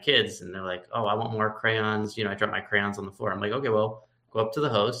tonight with my kids and they're like, oh, I want more crayons. I dropped my crayons on the floor. I'm like, okay, well, go up to the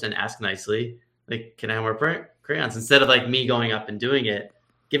host and ask nicely, like, can I have more crayons? Instead of like me going up and doing it,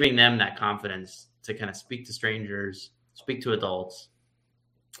 giving them that confidence to kind of speak to strangers, speak to adults.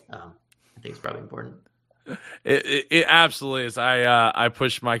 I think it's probably important. It absolutely is. I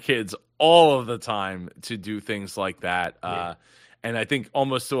push my kids all of the time to do things like that. And I think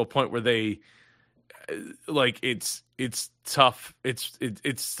almost to a point where they like it's tough. It's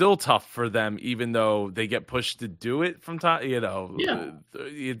still tough for them, even though they get pushed to do it from time.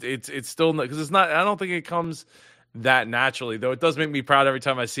 It's still because it's not. I don't think it comes that naturally, though. It does make me proud every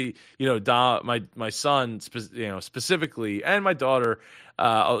time I see my son specifically, and my daughter to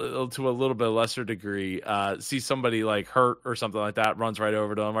a little bit lesser degree, see somebody like hurt or something like that, runs right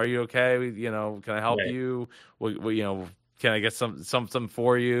over to them. Are you okay? Can I help you? Can I get something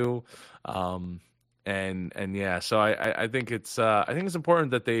for you? And yeah, so I think it's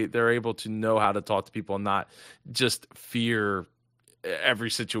important that they're able to know how to talk to people and not just fear every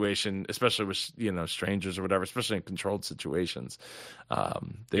situation, especially with strangers or whatever, especially in controlled situations.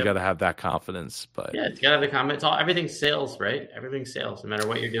 They got to have that confidence. But yeah, it's got to have the confidence. Everything's sales, right? Everything's sales, no matter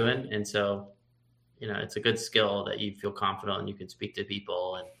what you're doing. And so, it's a good skill that you feel confident and you can speak to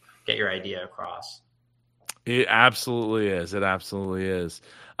people and get your idea across. It absolutely is. It absolutely is.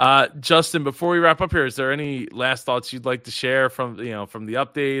 Justin, before we wrap up here, is there any last thoughts you'd like to share from the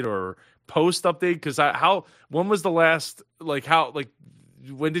update or post update? Because when was the last,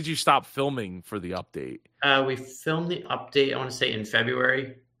 when did you stop filming for the update? We filmed the update, I want to say in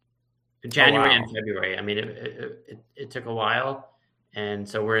January and February. I mean, it took a while. And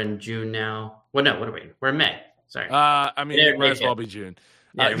so we're in June now. Well, no, what are we? We're in May. Sorry. It might as well be June.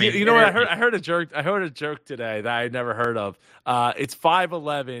 You know what? I heard a joke today that I had never heard of. It's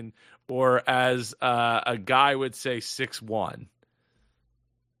 5'11", or as a guy would say, 6'1".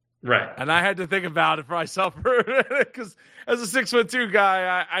 Right. And I had to think about it for myself because as a 6'2"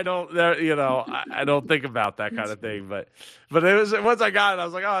 guy, I don't think about that kind of thing. But it was, once I got it, I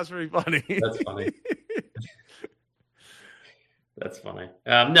was like, oh, that's pretty funny. That's funny. That's funny.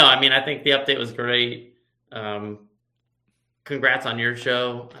 No, I mean, I think the update was great. Congrats on your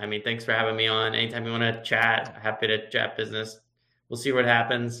show. I mean, thanks for having me on. Anytime you want to chat, happy to chat business. We'll see what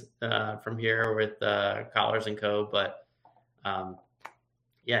happens from here with Collars and Co. But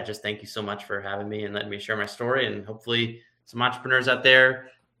just thank you so much for having me and letting me share my story. And hopefully some entrepreneurs out there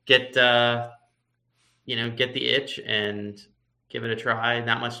get the itch and give it a try.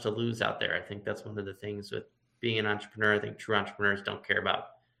 Not much to lose out there. I think that's one of the things with being an entrepreneur. I think true entrepreneurs don't care about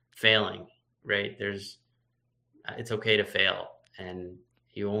failing, right? It's okay to fail, and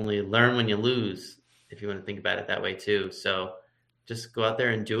you only learn when you lose, if you want to think about it that way too. So just go out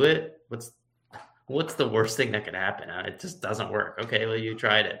there and do it. What's the worst thing that could happen? It just doesn't work. Okay, well, you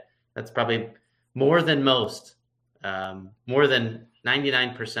tried it. That's probably more than most, more than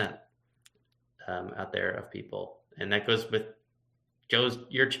 99% out there of people. And that goes with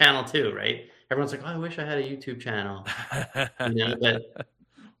your channel too, right? Everyone's like, oh, I wish I had a YouTube channel,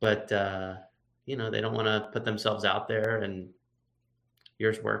 but they don't want to put themselves out there, and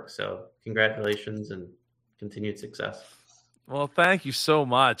yours works. So congratulations and continued success. Well, thank you so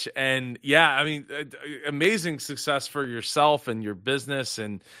much. And yeah, I mean, amazing success for yourself and your business.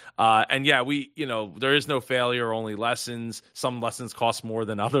 And yeah, there is no failure, only lessons. Some lessons cost more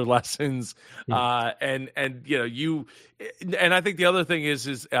than other lessons. And I think the other thing is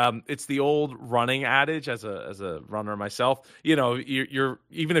it's the old running adage as a runner myself, you're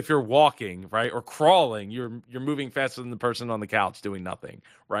even if you're walking, right, or crawling, you're moving faster than the person on the couch doing nothing.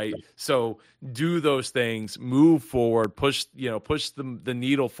 Right. So do those things, move forward, push the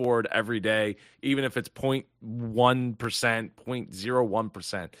needle forward every day, even if it's 0.1%,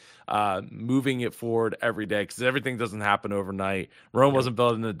 0.01%, moving it forward every day, because everything doesn't happen overnight. Rome wasn't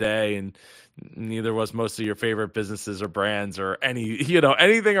built in a day, and neither was most of your favorite businesses or brands or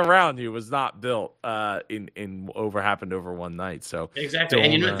anything around you was not built happened over one night. So exactly.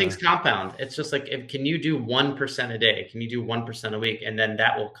 And things compound. It's just like, can you do 1% a day? Can you do 1% a week? And then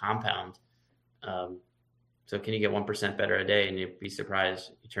that will compound. So can you get 1% better a day? And you'd be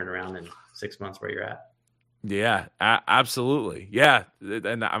surprised you turn around in 6 months where you're at. Yeah, absolutely. Yeah.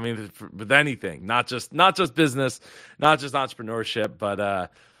 And I mean, with anything, not just business, not just entrepreneurship,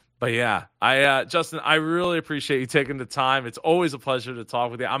 but yeah, Justin, I really appreciate you taking the time. It's always a pleasure to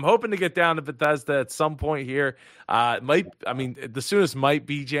talk with you. I'm hoping to get down to Bethesda at some point here. The soonest might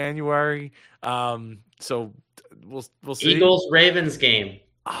be January. So we'll see. Eagles-Ravens game.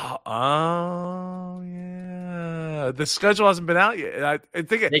 Oh yeah. The schedule hasn't been out yet. I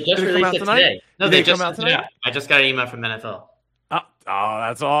think they just released it today. No, they just come out tonight. I just got an email from NFL. Oh,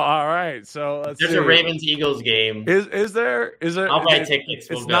 that's all right. So there's a Ravens-Eagles game. Is there? I'll buy tickets.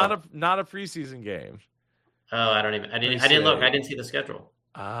 It's not a preseason game. Oh, I didn't look. I didn't see the schedule.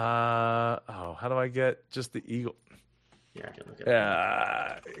 How do I get just the Eagle? Yeah, I can look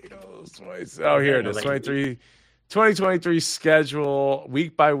at it. Eagles. Oh, here it is. 2023 schedule,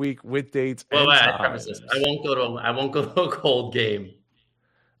 week by week with dates. Well, I promise this. I won't go to a cold game.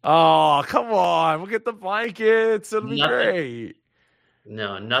 Oh, come on. We'll get the blankets. It'll be great.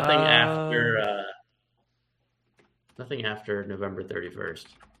 No, nothing after November 31st.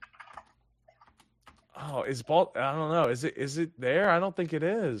 Oh, I don't know. Is it there? I don't think it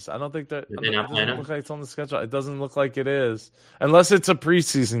is. I don't think that. Did they not plan look like it's on the schedule. It doesn't look like it is, unless it's a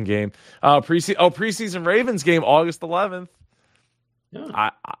preseason game. Preseason Ravens game, August 11th. Yeah.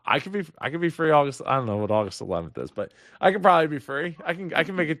 I could be free August. I don't know what August 11th is, but I could probably be free. I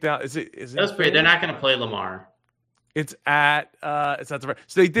can make it down. Is it? That's great. They're not going to play Lamar. It's at the.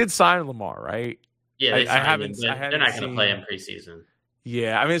 So they did sign Lamar, right? Yeah, they're not going to play him preseason.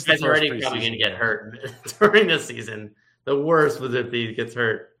 Yeah, I mean, it's the first already probably going to get hurt during the season. The worst was if he gets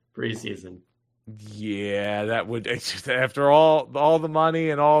hurt preseason. Yeah, that would, after all the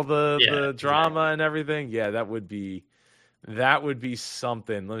money and all the drama and everything. Yeah, that would be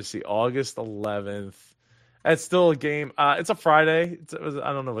something. Let me see, August 11th. That's still a game. It's a Friday.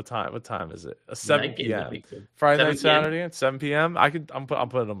 I don't know what time. What time is it? 7 p.m. Friday night, Saturday at 7 p.m. I'm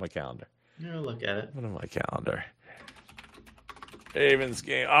putting it on my calendar. Look at it. Put it on my calendar. Ravens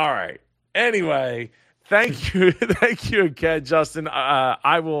game. All right. Anyway, thank you again, Justin.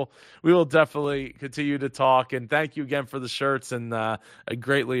 We will definitely continue to talk, and thank you again for the shirts, and I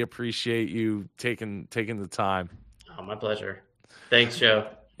greatly appreciate you taking the time. Oh, my pleasure. Thanks, Joe.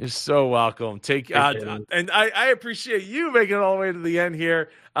 You're so welcome. And I appreciate you making it all the way to the end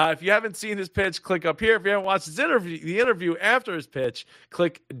here. If you haven't seen his pitch, click up here. If you haven't watched the interview after his pitch,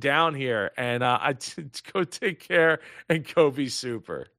 click down here. And go take care and go be super.